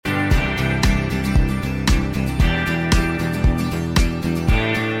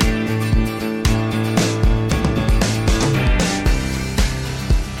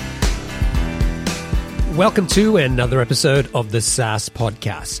Welcome to another episode of the SaaS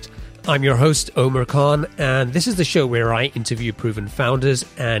Podcast. I'm your host, Omar Khan, and this is the show where I interview proven founders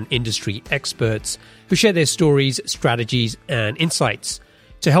and industry experts who share their stories, strategies, and insights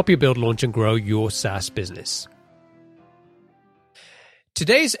to help you build, launch, and grow your SaaS business.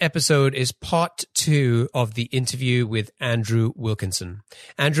 Today's episode is part 2 of the interview with Andrew Wilkinson.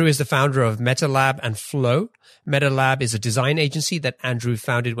 Andrew is the founder of MetaLab and Flow. MetaLab is a design agency that Andrew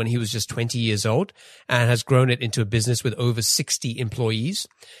founded when he was just 20 years old and has grown it into a business with over 60 employees.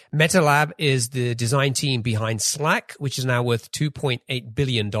 MetaLab is the design team behind Slack, which is now worth $2.8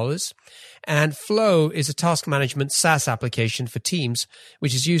 billion. And Flow is a task management SaaS application for teams,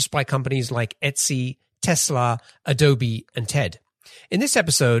 which is used by companies like Etsy, Tesla, Adobe, and TED. In this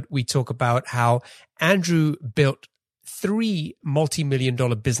episode, we talk about how Andrew built 3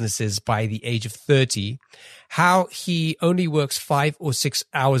 multi-million-dollar businesses by the age of 30, how he only works 5 or 6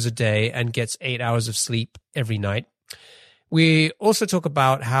 hours a day and gets 8 hours of sleep every night. We also talk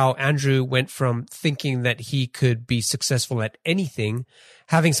about how Andrew went from thinking that he could be successful at anything,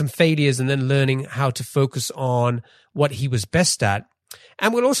 having some failures, and then learning how to focus on what he was best at.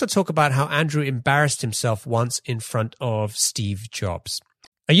 And we'll also talk about how Andrew embarrassed himself once in front of Steve Jobs.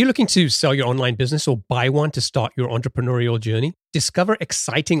 Are you looking to sell your online business or buy one to start your entrepreneurial journey? Discover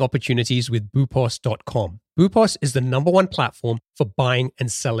exciting opportunities with Boopos.com. Boopos is the #1 platform for buying and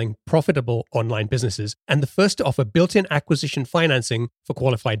selling profitable online businesses and the first to offer built-in acquisition financing for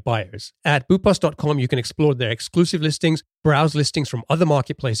qualified buyers. At Boopos.com, you can explore their exclusive listings, browse listings from other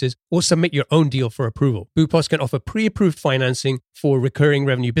marketplaces, or submit your own deal for approval. Boopos can offer pre-approved financing for recurring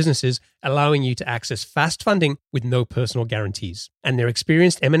revenue businesses, allowing you to access fast funding with no personal guarantees. And their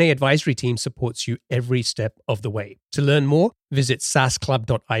experienced M&A advisory team supports you every step of the way. To learn more, visit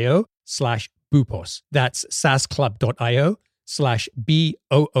saasclub.io/Boopos. That's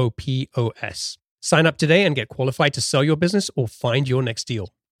saasclub.io/BOOPOS. Sign up today and get qualified to sell your business or find your next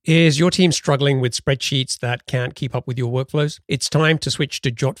deal. Is your team struggling with spreadsheets that can't keep up with your workflows? It's time to switch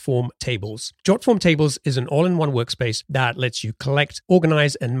to JotForm Tables. JotForm Tables is an all-in-one workspace that lets you collect,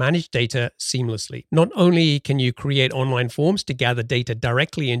 organize, and manage data seamlessly. Not only can you create online forms to gather data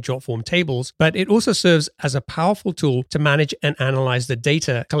directly in JotForm Tables, but it also serves as a powerful tool to manage and analyze the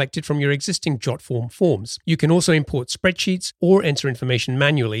data collected from your existing JotForm forms. You can also import spreadsheets or enter information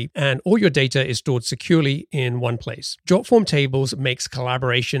manually, and all your data is stored securely in one place. JotForm Tables makes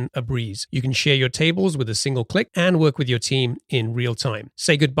collaboration a breeze. You can share your tables with a single click and work with your team in real time.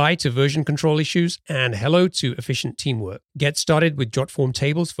 Say goodbye to version control issues and hello to efficient teamwork. Get started with JotForm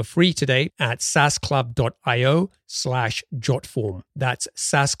Tables for free today at saasclub.io/JotForm. That's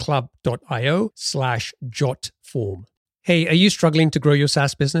saasclub.io/JotForm. Hey, are you struggling to grow your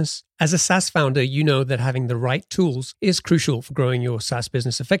SaaS business? As a SaaS founder, you know that having the right tools is crucial for growing your SaaS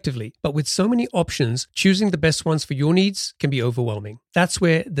business effectively. But with so many options, choosing the best ones for your needs can be overwhelming. That's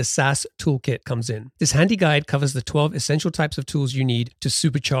where the SaaS Toolkit comes in. This handy guide covers the 12 essential types of tools you need to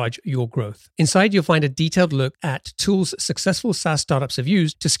supercharge your growth. Inside, you'll find a detailed look at tools successful SaaS startups have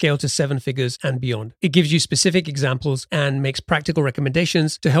used to scale to 7 figures and beyond. It gives you specific examples and makes practical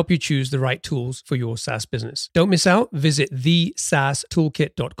recommendations to help you choose the right tools for your SaaS business. Don't miss out. Visit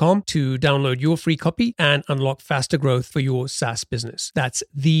thesaastoolkit.com to download your free copy and unlock faster growth for your SaaS business. That's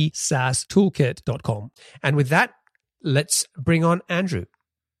thesaastoolkit.com. And with that, let's bring on Andrew.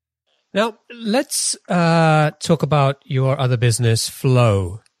 Now, let's talk about your other business,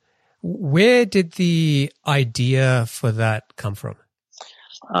 Flow. Where did the idea for that come from?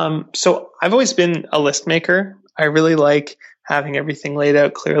 So I've always been a list maker. I really like having everything laid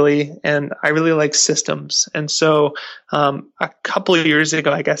out clearly, and I really like systems. And so a couple of years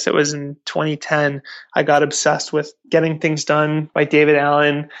ago, I guess it was in 2010, I got obsessed with Getting Things Done by David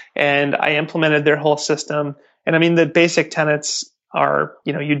Allen, and I implemented their whole system. And I mean, the basic tenets are,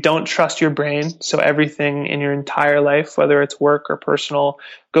 you don't trust your brain. So everything in your entire life, whether it's work or personal,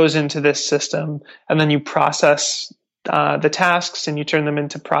 goes into this system. And then you process the tasks and you turn them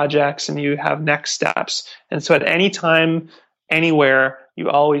into projects and you have next steps. And so at any time, anywhere, you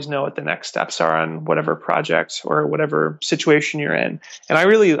always know what the next steps are on whatever project or whatever situation you're in. And I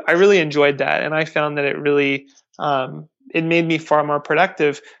really enjoyed that. And I found that it really, it made me far more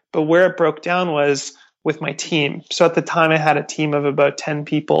productive. But where it broke down was with my team. So at the time I had a team of about 10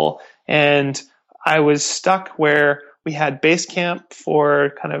 people, and I was stuck where we had Basecamp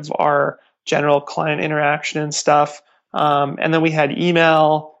for kind of our general client interaction and stuff. And then we had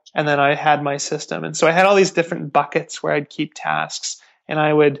email, and then I had my system. And so I had all these different buckets where I'd keep tasks, and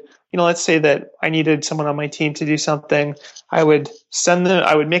I would let's say that I needed someone on my team to do something. I would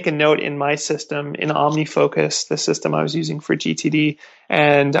make a note in my system in OmniFocus, the system I was using for GTD,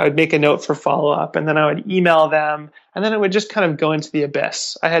 and I would make a note for follow up, and then I would email them, and then it would just kind of go into the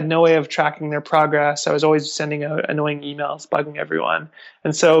abyss. I had no way of tracking their progress. I was always sending out annoying emails, bugging everyone.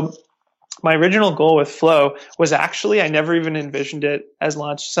 And so my original goal with Flow was actually, I never even envisioned it as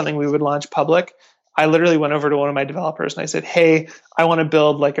something we would launch public. I literally went over to one of my developers and I said, hey, I want to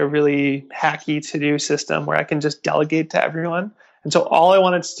build like a really hacky to-do system where I can just delegate to everyone. And so all I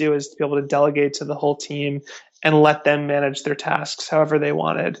wanted to do is to be able to delegate to the whole team and let them manage their tasks however they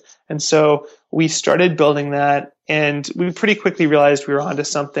wanted. And so we started building that, and we pretty quickly realized we were onto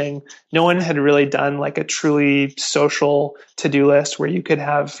something. No one had really done like a truly social to-do list where you could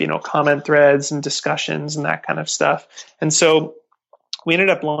have, comment threads and discussions and that kind of stuff. And so we ended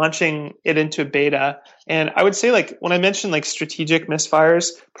up launching it into beta. And I would say, like, when I mentioned like strategic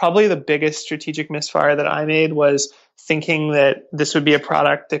misfires, probably the biggest strategic misfire that I made was thinking that this would be a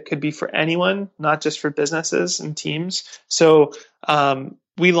product that could be for anyone, not just for businesses and teams. So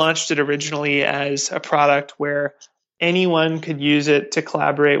we launched it originally as a product where anyone could use it to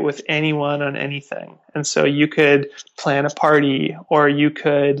collaborate with anyone on anything. And so you could plan a party, or you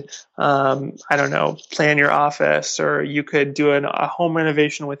could, plan your office, or you could do a home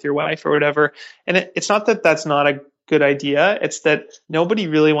renovation with your wife or whatever. And it's not that that's not a good idea. It's that nobody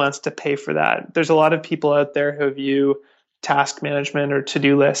really wants to pay for that. There's a lot of people out there who view task management or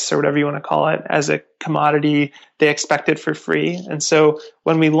to-do lists or whatever you want to call it as a commodity. They expect it for free. And so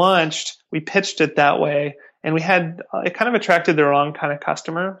when we launched, we pitched it that way. And it kind of attracted the wrong kind of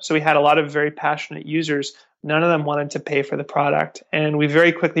customer. So we had a lot of very passionate users. None of them wanted to pay for the product. And we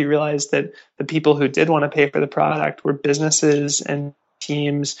very quickly realized that the people who did want to pay for the product were businesses and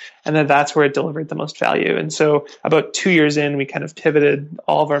teams, and that's where it delivered the most value. And so about 2 years in, we kind of pivoted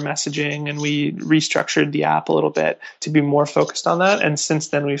all of our messaging and we restructured the app a little bit to be more focused on that. And since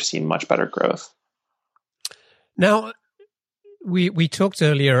then, we've seen much better growth. Now, we talked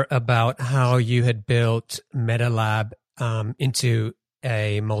earlier about how you had built MetaLab into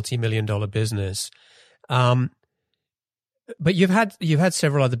a multi-million-dollar business. But you've had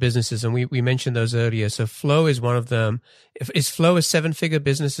several other businesses, and we mentioned those earlier. So Flow is one of them. Is Flow a 7-figure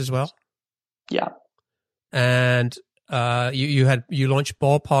business as well? Yeah. And you launched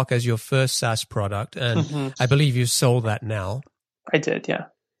Ballpark as your first SaaS product, and I believe you've sold that now. I did, yeah.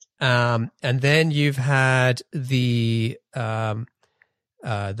 And then you've had the Pixel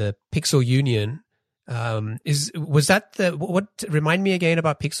Union. Remind me again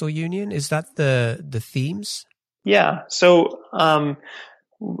about Pixel Union? Is that the themes? Yeah. So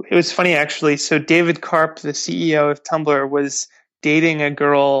it was funny, actually. So David Karp, the CEO of Tumblr, was dating a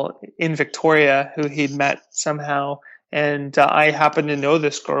girl in Victoria who he'd met somehow. And I happened to know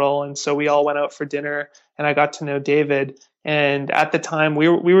this girl. And so we all went out for dinner and I got to know David. And at the time we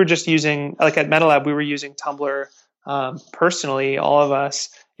were just using, like at MetaLab, we were using Tumblr personally, all of us.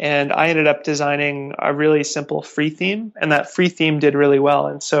 And I ended up designing a really simple free theme, and that free theme did really well.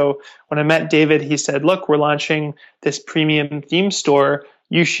 And so when I met David, he said, look, we're launching this premium theme store.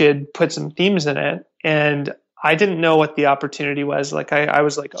 You should put some themes in it. And I didn't know what the opportunity was. Like I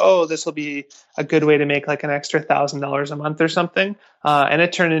was like, oh, this will be a good way to make like an extra $1,000 a month or something. And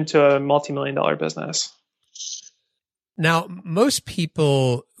it turned into a multi-million-dollar business. Now, most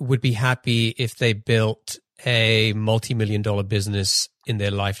people would be happy if they built a multi-million-dollar business in their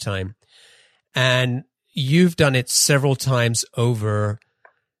lifetime. And you've done it several times over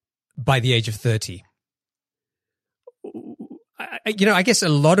by the age of 30. I guess a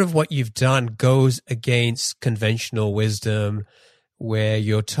lot of what you've done goes against conventional wisdom, where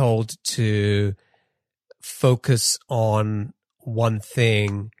you're told to focus on one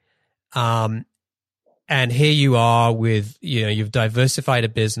thing. And here you are with, you've diversified a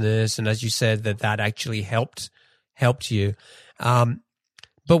business. And as you said, that actually helped you.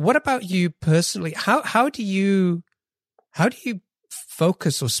 But what about you personally? How do you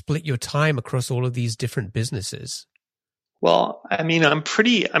focus or split your time across all of these different businesses? Well, I mean, I'm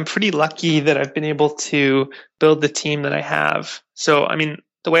pretty lucky that I've been able to build the team that I have. So, I mean,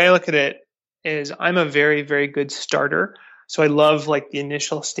 the way I look at it is I'm a very, very good starter. So I love like the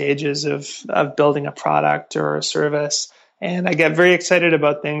initial stages of building a product or a service. And I get very excited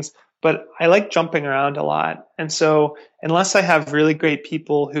about things, but I like jumping around a lot. And so unless I have really great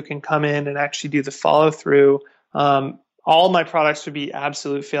people who can come in and actually do the follow through, all my products would be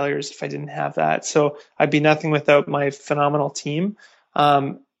absolute failures if I didn't have that. So I'd be nothing without my phenomenal team.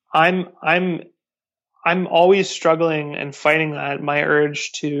 I'm always struggling and fighting my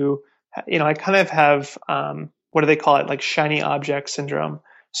urge to, I kind of have, what do they call it? Like shiny object syndrome,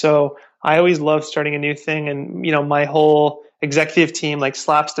 So I always love starting a new thing, and my whole executive team like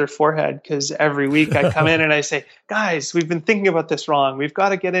slaps their forehead because every week I come in and I say, guys, we've been thinking about this wrong. We've got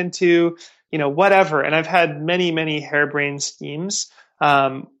to get into, whatever. And I've had many, many harebrained schemes.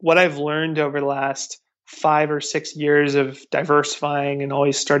 What I've learned over the last 5 or 6 years of diversifying and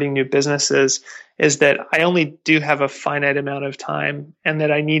always starting new businesses is that I only do have a finite amount of time, and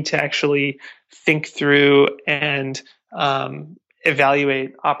that I need to actually think through and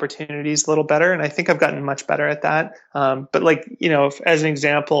evaluate opportunities a little better. And I think I've gotten much better at that. But as an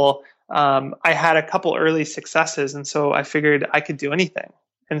example, I had a couple early successes, and so I figured I could do anything.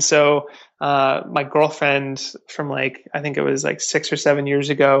 And so my girlfriend from I think it was 6 or 7 years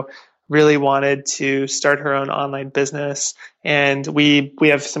ago, really wanted to start her own online business. And we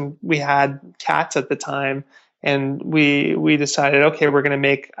had cats at the time, and we decided, okay, we're going to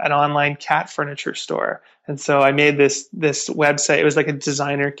make an online cat furniture store. And so I made this website. It was like a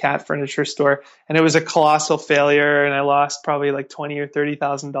designer cat furniture store, and it was a colossal failure. And I lost probably like $20,000 or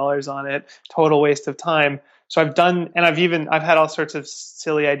 $30,000 on it. Total waste of time. So I've had all sorts of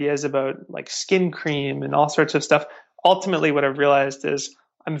silly ideas about like skin cream and all sorts of stuff. Ultimately, what I've realized is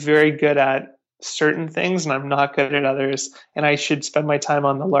I'm very good at certain things and I'm not good at others, and I should spend my time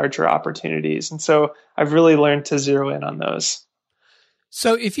on the larger opportunities. And so I've really learned to zero in on those.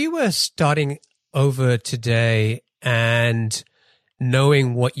 So if you were starting over today and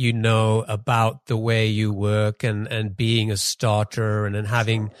knowing what you know about the way you work and being a starter and then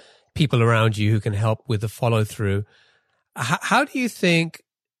having people around you who can help with the follow through, how do you think,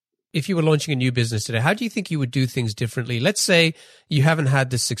 if you were launching a new business today, how do you think you would do things differently? Let's say you haven't had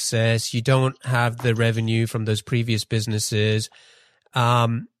the success, you don't have the revenue from those previous businesses.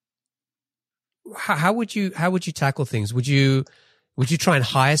 How would you tackle things? Would you try and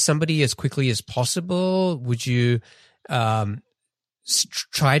hire somebody as quickly as possible? Would you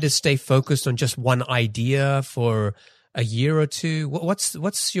try to stay focused on just one idea for a year or two?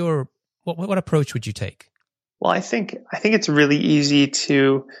 What approach would you take? Well, I think it's really easy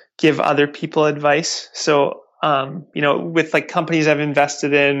to give other people advice. So, with like companies I've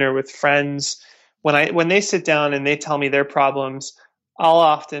invested in or with friends, when they sit down and they tell me their problems, I'll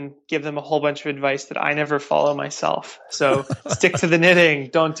often give them a whole bunch of advice that I never follow myself. So stick to the knitting.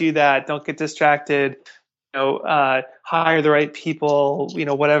 Don't do that. Don't get distracted. Hire the right people.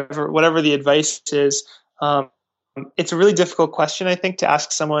 Whatever the advice is. It's a really difficult question, I think, to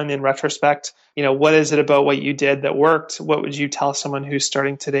ask someone in retrospect. What is it about what you did that worked? What would you tell someone who's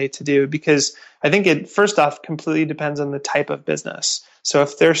starting today to do? Because I think it, first off, completely depends on the type of business. So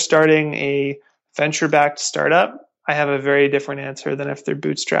if they're starting a venture-backed startup, I have a very different answer than if they're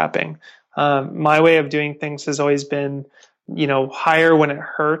bootstrapping. My way of doing things has always been, hire when it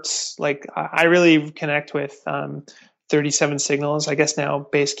hurts. Like I really connect with 37 Signals, I guess now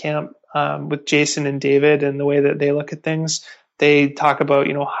Basecamp, with Jason and David and the way that they look at things. They talk about,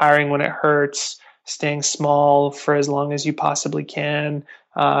 hiring when it hurts, staying small for as long as you possibly can.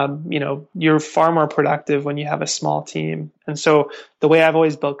 You're far more productive when you have a small team. And so the way I've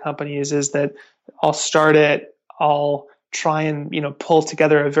always built companies is that I'll start it, I'll try and, pull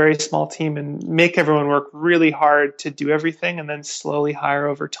together a very small team and make everyone work really hard to do everything, and then slowly hire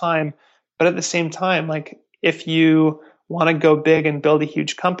over time. But at the same time, like if you want to go big and build a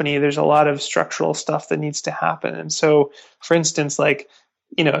huge company, there's a lot of structural stuff that needs to happen. And so, for instance,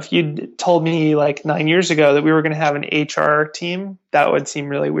 if you'd told me 9 years ago that we were going to have an HR team, that would seem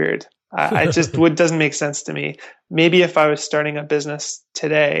really weird. It just doesn't make sense to me. Maybe if I was starting a business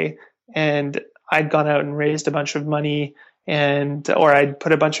today and I'd gone out and raised a bunch of money or I'd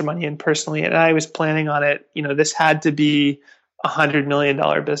put a bunch of money in personally, and I was planning on it, this had to be $100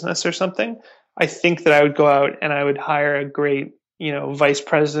 million business or something. I think that I would go out and I would hire a great, vice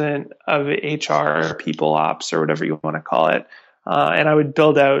president of HR, people ops, or whatever you want to call it. And I would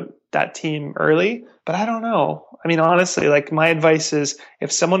build out that team early. But I don't know. I mean, honestly, my advice is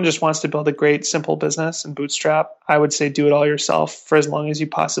if someone just wants to build a great, simple business and bootstrap, I would say do it all yourself for as long as you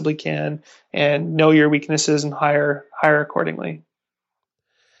possibly can, and know your weaknesses and hire accordingly.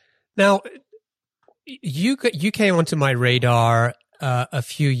 Now, you came onto my radar a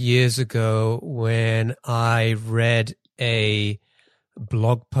few years ago when I read a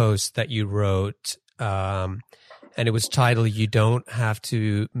blog post that you wrote, and it was titled, "You Don't Have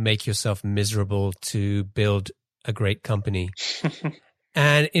to Make Yourself Miserable to Build a Great Company."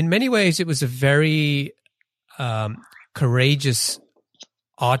 And in many ways, it was a very courageous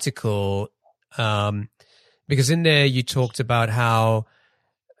article, because in there you talked about how,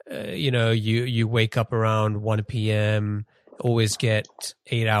 you wake up around 1 p.m., always get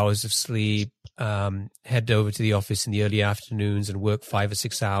 8 hours of sleep, head over to the office in the early afternoons and work 5 or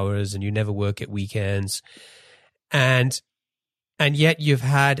 6 hours, and you never work at weekends. And yet you've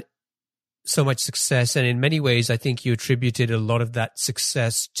had so much success. And in many ways, I think you attributed a lot of that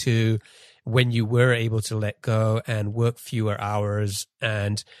success to when you were able to let go and work fewer hours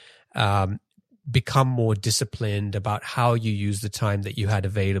and become more disciplined about how you use the time that you had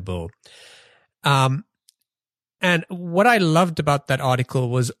available. And what I loved about that article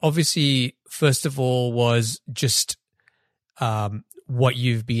was obviously, first of all, was just what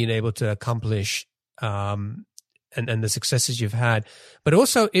you've been able to accomplish and the successes you've had. But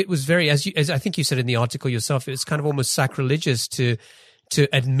also it was very, as I think you said in the article yourself, it's kind of almost sacrilegious to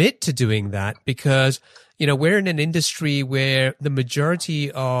admit to doing that, because, we're in an industry where the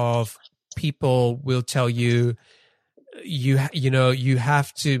majority of people will tell you, you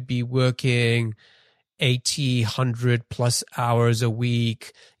have to be working 80, 100 plus hours a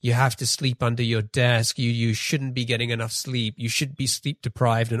week. You have to sleep under your desk. You shouldn't be getting enough sleep. You should be sleep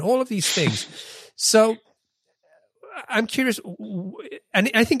deprived and all of these things. So I'm curious,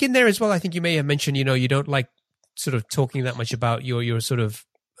 and I think in there as well, I think you may have mentioned, you don't like sort of talking that much about your sort of,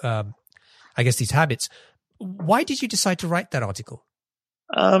 I guess, these habits. Why did you decide to write that article?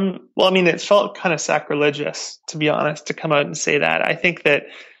 It felt kind of sacrilegious, to be honest, to come out and say that. I think that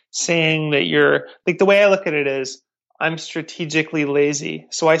saying that you're like, the way I look at it is I'm strategically lazy.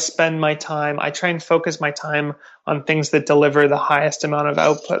 So I try and focus my time on things that deliver the highest amount of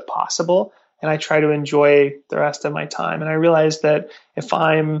output possible. And I try to enjoy the rest of my time. And I realized that if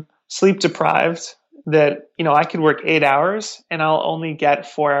I'm sleep deprived, that, I could work 8 hours and I'll only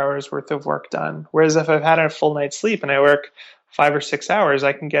get 4 hours worth of work done. Whereas if I've had a full night's sleep and I work 5 or 6 hours,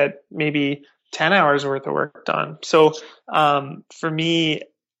 I can get maybe 10 hours worth of work done. So for me,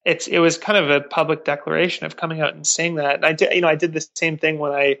 it was kind of a public declaration of coming out and saying that. And I did the same thing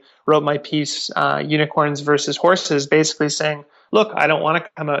when I wrote my piece, Unicorns versus Horses, basically saying, look, I don't want to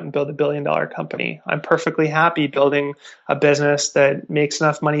come out and build $1 billion company. I'm perfectly happy building a business that makes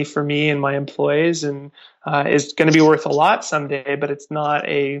enough money for me and my employees and is going to be worth a lot someday, but it's not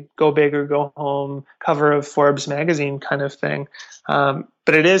a go big or go home cover of Forbes magazine kind of thing. But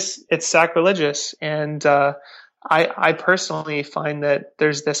it's sacrilegious. And I personally find that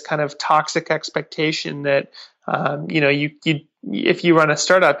there's this kind of toxic expectation that, if you run a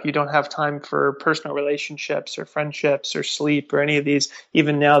startup, you don't have time for personal relationships or friendships or sleep or any of these.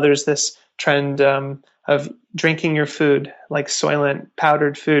 Even now, there's this trend of drinking your food, like Soylent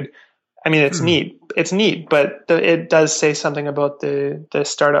powdered food. I mean, it's neat. It's neat, but it does say something about the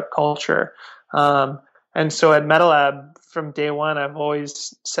startup culture. And so at MetaLab, from day one, I've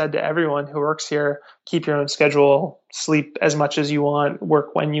always said to everyone who works here, keep your own schedule, sleep as much as you want,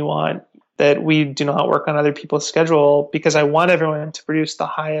 work when you want, that we do not work on other people's schedule, because I want everyone to produce the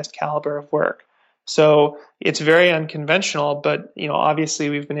highest caliber of work. So it's very unconventional, but, obviously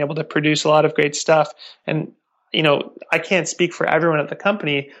we've been able to produce a lot of great stuff. And, I can't speak for everyone at the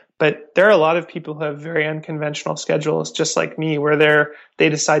company, but there are a lot of people who have very unconventional schedules, just like me, where they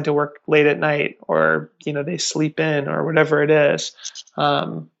decide to work late at night, or, they sleep in, or whatever it is.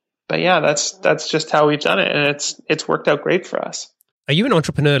 But yeah, that's just how we've done it. And it's worked out great for us. Are you an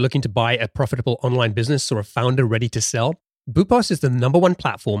entrepreneur looking to buy a profitable online business or a founder ready to sell? Boopos is the #1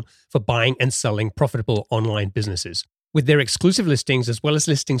 platform for buying and selling profitable online businesses. With their exclusive listings, as well as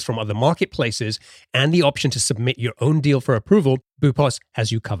listings from other marketplaces, and the option to submit your own deal for approval, Boopos has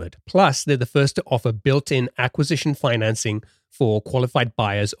you covered. Plus, they're the first to offer built-in acquisition financing for qualified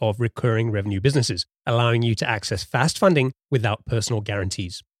buyers of recurring revenue businesses, allowing you to access fast funding without personal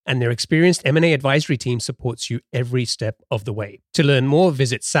guarantees. And their experienced M&A advisory team supports you every step of the way. To learn more,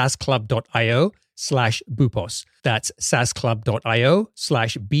 visit saasclub.io/Boopos. That's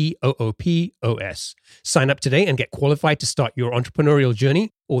saasclub.io/BOOPOS. Sign up today and get qualified to start your entrepreneurial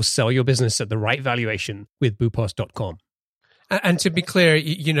journey or sell your business at the right valuation with Boopos.com. And to be clear,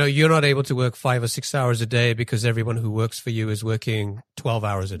 you're not able to work 5 or 6 hours a day because everyone who works for you is working 12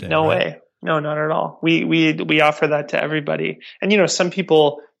 hours a day. No way. No, not at all. We offer that to everybody. And, some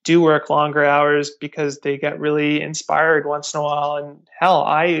people do work longer hours because they get really inspired once in a while. And hell,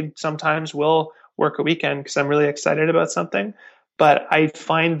 I sometimes will work a weekend because I'm really excited about something. But I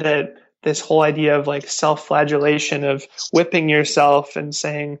find that this whole idea of like self-flagellation, of whipping yourself and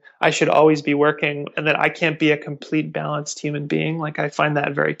saying, I should always be working and that I can't be a complete balanced human being, like I find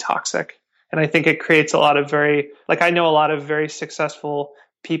that very toxic. And I think it creates a lot of I know a lot of very successful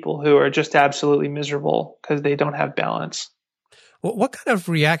people who are just absolutely miserable because they don't have balance. What kind of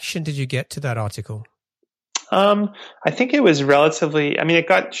reaction did you get to that article? I think it was it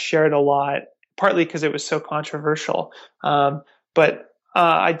got shared a lot, partly because it was so controversial. But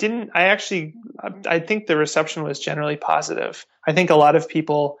I didn't. I think the reception was generally positive. I think a lot of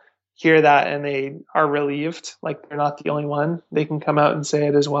people hear that and they are relieved, like they're not the only one. They can come out and say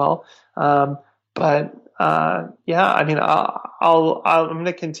it as well. But yeah, I mean, I'm going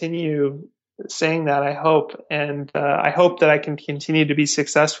to continue saying that. I hope, and I hope that I can continue to be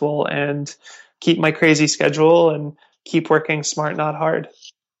successful and keep my crazy schedule and keep working smart, not hard.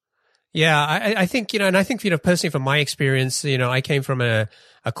 Yeah, I think, and I think, personally from my experience, I came from a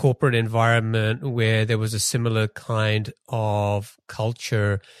corporate environment where there was a similar kind of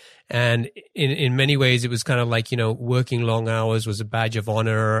culture. And in many ways, it was kind of like, working long hours was a badge of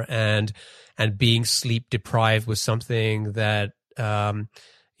honor, and being sleep deprived was something that,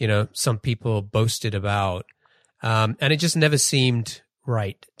 some people boasted about. And it just never seemed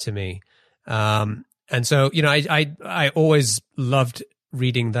right to me. And so, I always loved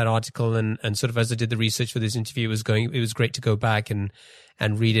reading that article, and sort of as I did the research for this interview, it was great to go back and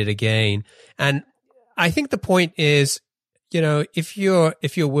read it again. And I think the point is, if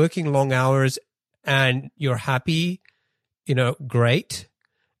you're working long hours and you're happy, great.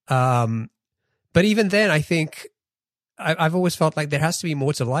 But even then, I think I've always felt like there has to be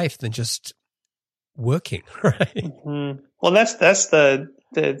more to life than just working, right? Mm-hmm. Well, that's the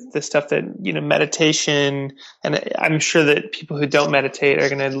stuff that, meditation, and I'm sure that people who don't meditate are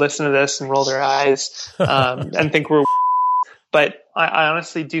going to listen to this and roll their eyes and think we're, but I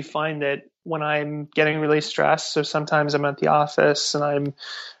honestly do find that when I'm getting really stressed, so sometimes I'm at the office and I'm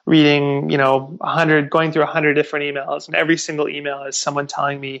reading, going through 100 different emails, and every single email is someone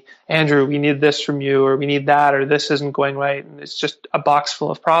telling me, Andrew, we need this from you, or we need that, or this isn't going right. And it's just a box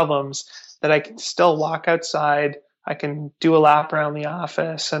full of problems that I can still walk outside. I can do a lap around the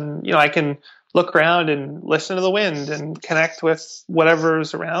office, and, I can look around and listen to the wind and connect with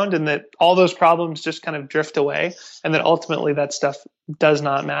whatever's around, and that all those problems just kind of drift away, and that ultimately that stuff does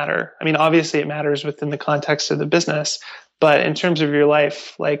not matter. I mean, obviously it matters within the context of the business, but in terms of your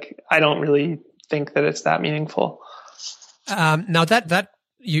life, like, I don't really think that it's that meaningful. Now that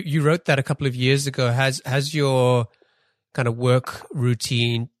you wrote that a couple of years ago, has your kind of work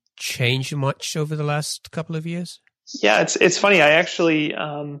routine changed much over the last couple of years? Yeah, it's funny. I actually,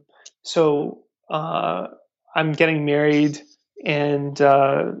 I'm getting married, and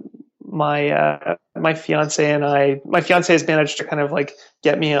my fiance has managed to kind of like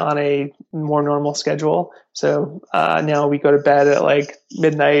get me on a more normal schedule. So now we go to bed at like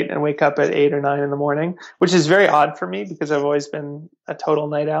midnight and wake up at 8 or 9 in the morning, which is very odd for me because I've always been a total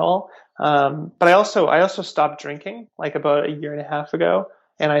night owl. But I also stopped drinking like about a year and a half ago.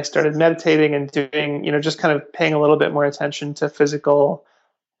 And I started meditating and doing, just kind of paying a little bit more attention to physical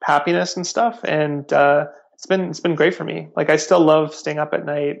happiness and stuff. And it's been great for me. Like, I still love staying up at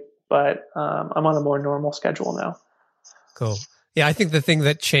night, but I'm on a more normal schedule now. Cool. Yeah, I think the thing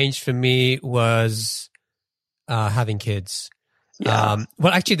that changed for me was having kids. Yeah.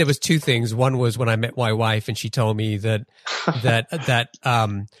 Well, actually, there was two things. One was when I met my wife, and she told me that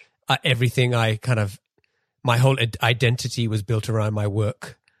everything my whole identity was built around my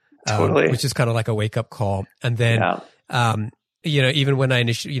work, Totally. which is kind of like a wake up call. And then, even when I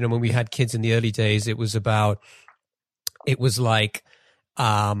initially, when we had kids in the early days, it was like,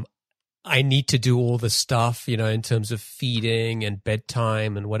 I need to do all the stuff, in terms of feeding and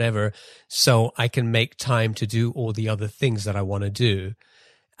bedtime and whatever, so I can make time to do all the other things that I want to do.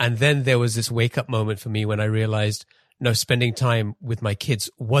 And then there was this wake up moment for me when I realized, no, spending time with my kids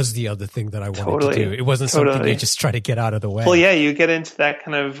was the other thing that I wanted to do. It wasn't something you just try to get out of the way. Well, yeah, you get into that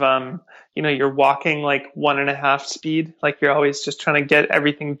kind of, you're walking like 1.5 speed. Like, you're always just trying to get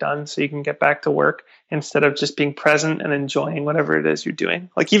everything done so you can get back to work instead of just being present and enjoying whatever it is you're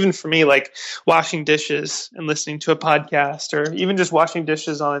doing. Like, even for me, like washing dishes and listening to a podcast, or even just washing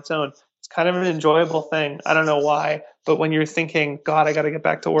dishes on its own, it's kind of an enjoyable thing. I don't know why, but when you're thinking, God, I got to get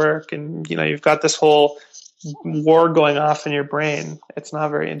back to work, and, you've got this whole war going off in your brain, it's not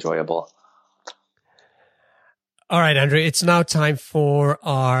very enjoyable. All right, Andrew, it's now time for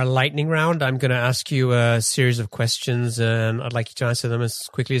our lightning round. I'm going to ask you a series of questions, and I'd like you to answer them as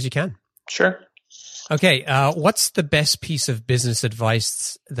quickly as you can. Sure. Okay. What's the best piece of business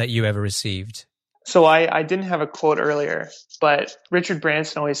advice that you ever received? So I didn't have a quote earlier, but Richard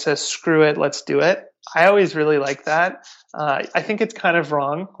Branson always says, screw it, let's do it. I always really like that. I think it's kind of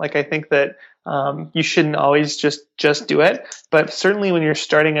wrong. Like, I think that you shouldn't always just do it. But certainly when you're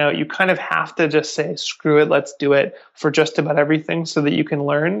starting out, you kind of have to just say, screw it, let's do it for just about everything so that you can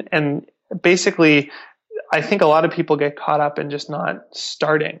learn. And basically, I think a lot of people get caught up in just not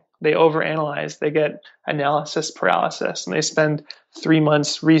starting. They overanalyze, they get analysis paralysis, and they spend 3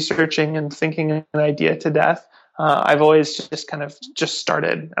 months researching and thinking an idea to death. I've always just kind of just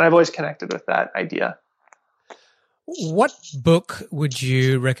started, and I've always connected with that idea. What book would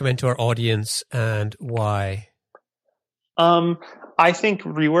you recommend to our audience and why? I think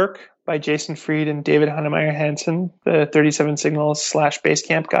Rework by Jason Fried and David Heinemeier Hansen, the 37 Signals /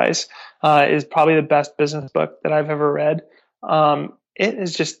 Basecamp guys, is probably the best business book that I've ever read.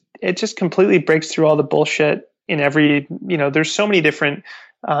 It just completely breaks through all the bullshit in every, there's so many different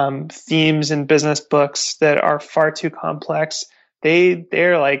themes in business books that are far too complex.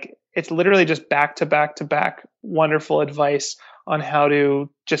 They're like, it's literally just back to back to back wonderful advice on how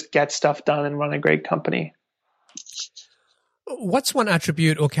to just get stuff done and run a great company. What's one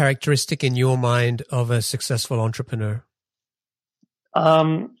attribute or characteristic in your mind of a successful entrepreneur?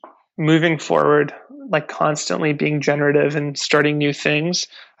 Moving forward, like constantly being generative and starting new things.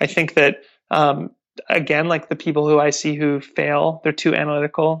 I think that, again, like the people who I see who fail, they're too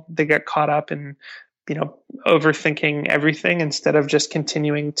analytical. They get caught up in, overthinking everything instead of just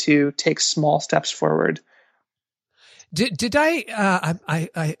continuing to take small steps forward. Did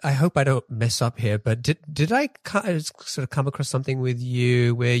I hope I don't mess up here, but did I sort of come across something with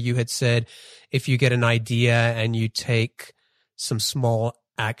you where you had said if you get an idea and you take some small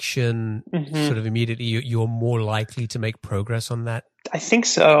action sort of immediately, you're more likely to make progress on that? I think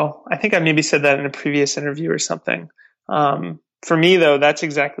so. I think I maybe said that in a previous interview or something. For me, though, that's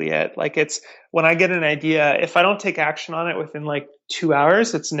exactly it. Like it's when I get an idea, if I don't take action on it within like 2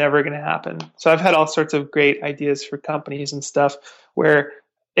 hours, it's never going to happen. So I've had all sorts of great ideas for companies and stuff where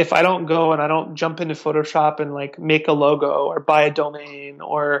if I don't go and I don't jump into Photoshop and like make a logo or buy a domain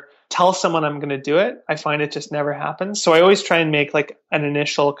or tell someone I'm going to do it, I find it just never happens. So I always try and make like an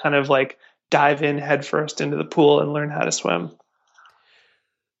initial kind of like dive in headfirst into the pool and learn how to swim.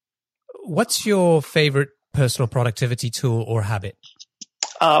 What's your favorite personal productivity tool or habit?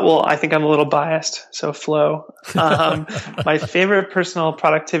 Well, I think I'm a little biased, so Flow. My favorite personal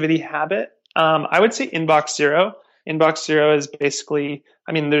productivity habit, I would say Inbox Zero. Inbox Zero is basically,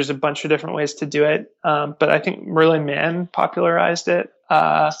 there's a bunch of different ways to do it, but I think Merlin Mann popularized it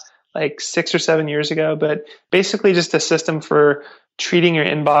like 6 or 7 years ago. But basically just a system for treating your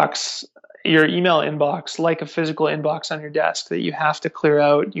email inbox like a physical inbox on your desk that you have to clear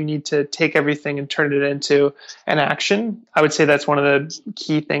out. You need to take everything and turn it into an action. I would say that's one of the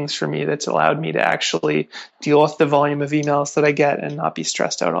key things for me that's allowed me to actually deal with the volume of emails that I get and not be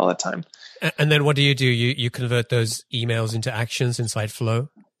stressed out all the time. And then what do? You convert those emails into actions inside Flow?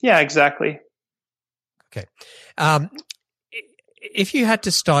 Yeah, exactly. Okay. If you had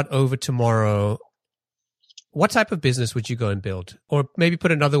to start over tomorrow, what type of business would you go and build? Or maybe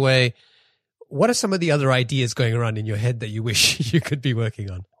put another way, what are some of the other ideas going around in your head that you wish you could be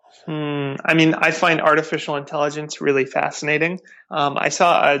working on? I find artificial intelligence really fascinating. I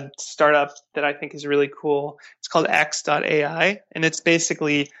saw a startup that I think is really cool. It's called X.ai, and it's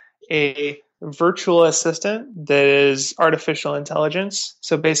basically a virtual assistant that is artificial intelligence.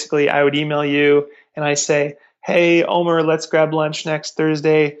 So basically, I would email you and I say, hey, Omer, let's grab lunch next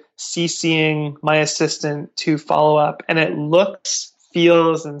Thursday, CCing my assistant to follow up. And it looks,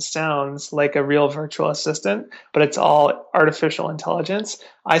 feels, and sounds like a real virtual assistant, but it's all artificial intelligence.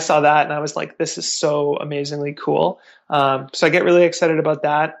 I saw that and I was like, this is so amazingly cool. So I get really excited about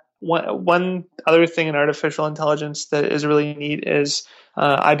that. One other thing in artificial intelligence that is really neat is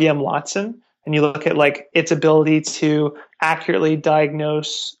IBM Watson. And you look at like its ability to accurately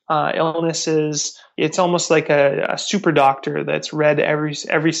diagnose illnesses. It's almost like a super doctor that's read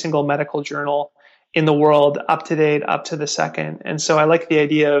every single medical journal in the world up to date, up to the second. And so I like the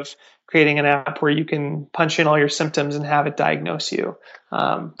idea of creating an app where you can punch in all your symptoms and have it diagnose you.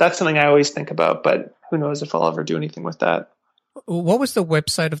 That's something I always think about, but who knows if I'll ever do anything with that. What was the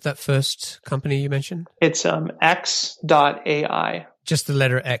website of that first company you mentioned? It's X.ai. Just the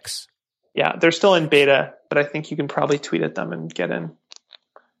letter X. Yeah, they're still in beta, but I think you can probably tweet at them and get in.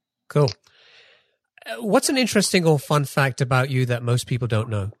 Cool. What's an interesting or fun fact about you that most people don't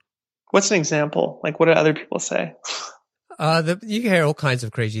know? What's an example? Like, what do other people say? You hear all kinds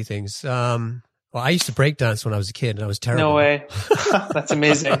of crazy things. Well, I used to break dance when I was a kid, and I was terrible. No way. That's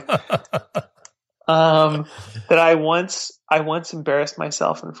amazing. That I once embarrassed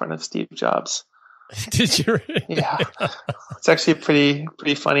myself in front of Steve Jobs. Did you really? Yeah. It's actually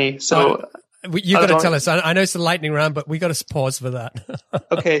pretty funny. So you got to tell us. I know it's a lightning round, but we got to pause for that.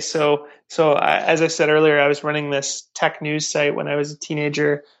 Okay. So as I said earlier, I was running this tech news site when I was a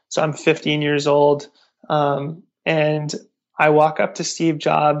teenager. So I'm 15 years old. And I walk up to Steve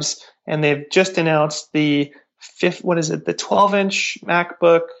Jobs and they've just announced the 12-inch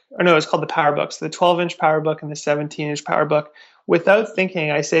MacBook, or no, it's called the PowerBook. So the 12-inch PowerBook and the 17-inch PowerBook. Without thinking,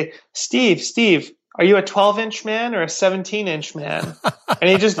 I say, Steve, are you a 12-inch man or a 17-inch man? And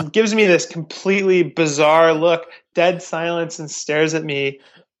he just gives me this completely bizarre look, dead silence, and stares at me.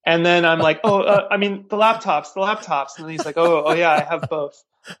 And then I'm like, I mean, the laptops. And then he's like, oh yeah, I have both.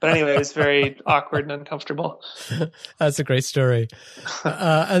 But anyway, it was very awkward and uncomfortable. That's a great story.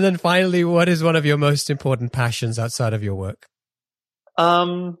 And then finally, what is one of your most important passions outside of your work?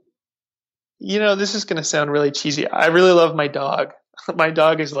 This is going to sound really cheesy. I really love my dog. My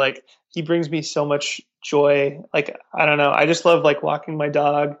dog is like, he brings me so much joy. Like, I don't know. I just love like walking my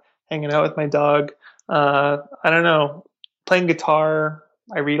dog, hanging out with my dog. I don't know, playing guitar.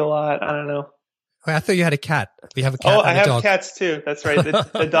 I read a lot. I don't know. I thought you had a cat. We have a cat. Oh, and I a have dog. Cats too. That's right.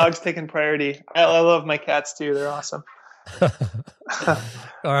 The dog's taking priority. I love my cats too. They're awesome.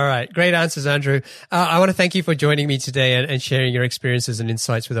 All right. Great answers, Andrew. I want to thank you for joining me today and sharing your experiences and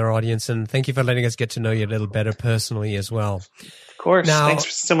insights with our audience. And thank you for letting us get to know you a little better personally as well. Of course.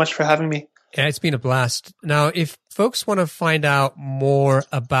 Thanks so much for having me. Yeah, it's been a blast. Now, if folks want to find out more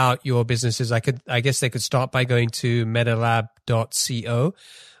about your businesses, I guess they could start by going to metalab.co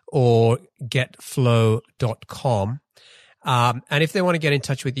or getflow.com. And if they want to get in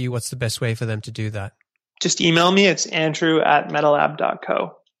touch with you, what's the best way for them to do that? Just email me. It's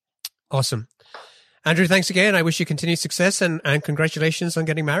andrew@metalab.co. Awesome. Andrew, thanks again. I wish you continued success and congratulations on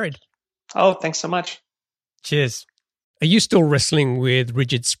getting married. Oh, thanks so much. Cheers. Are you still wrestling with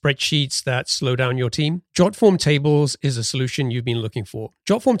rigid spreadsheets that slow down your team? Jotform Tables is a solution you've been looking for.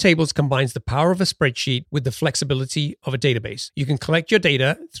 Jotform Tables combines the power of a spreadsheet with the flexibility of a database. You can collect your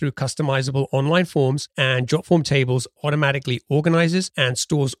data through customizable online forms, and Jotform Tables automatically organizes and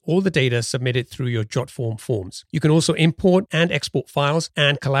stores all the data submitted through your Jotform forms. You can also import and export files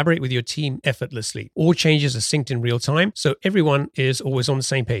and collaborate with your team effortlessly. All changes are synced in real time, so everyone is always on the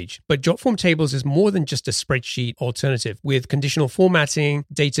same page. But Jotform Tables is more than just a spreadsheet alternative. With conditional formatting,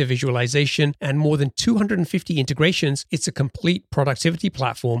 data visualization, and more than 250 integrations, it's a complete productivity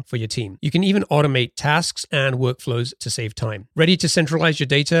platform for your team. You can even automate tasks and workflows to save time. Ready to centralize your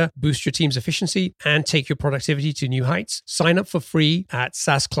data, boost your team's efficiency, and take your productivity to new heights? Sign up for free at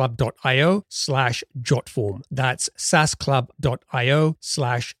saasclub.io/jotform. That's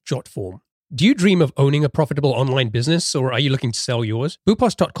saasclub.io/jotform. Do you dream of owning a profitable online business, or are you looking to sell yours?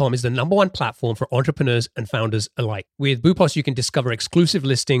 Boopos.com is the #1 platform for entrepreneurs and founders alike. With Boopos, you can discover exclusive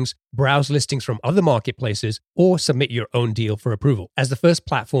listings, browse listings from other marketplaces, or submit your own deal for approval. As the first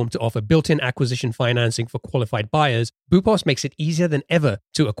platform to offer built-in acquisition financing for qualified buyers, Boopos makes it easier than ever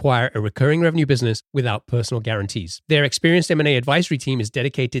to acquire a recurring revenue business without personal guarees. Their experienced M&A advisory team is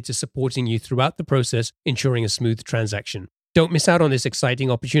dedicated to supporting you throughout the process, ensuring a smooth transaction. Don't miss out on this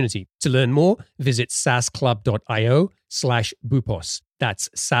exciting opportunity. To learn more, visit saasclub.io/boopos. That's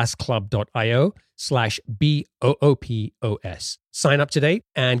saasclub.io/BOOPOS. Sign up today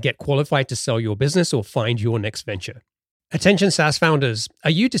and get qualified to sell your business or find your next venture. Attention SaaS founders, are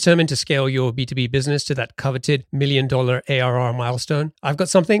you determined to scale your B2B business to that coveted $1 million ARR milestone? I've got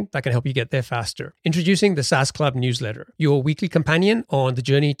something that can help you get there faster. Introducing the SaaS Club newsletter, your weekly companion on the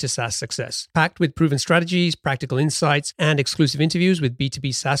journey to SaaS success. Packed with proven strategies, practical insights, and exclusive interviews with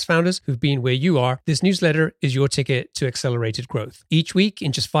B2B SaaS founders who've been where you are, this newsletter is your ticket to accelerated growth. Each week,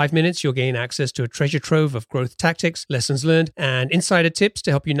 in just 5 minutes, you'll gain access to a treasure trove of growth tactics, lessons learned, and insider tips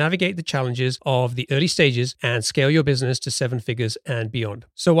to help you navigate the challenges of the early stages and scale your business to 7 figures and beyond.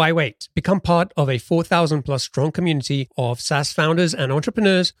 So why wait? Become part of a 4,000 plus strong community of SaaS founders and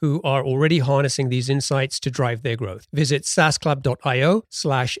entrepreneurs who are already harnessing these insights to drive their growth. Visit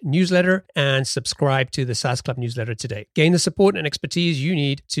saasclub.io/newsletter and subscribe to the SaaS Club newsletter today. Gain the support and expertise you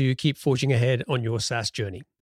need to keep forging ahead on your SaaS journey.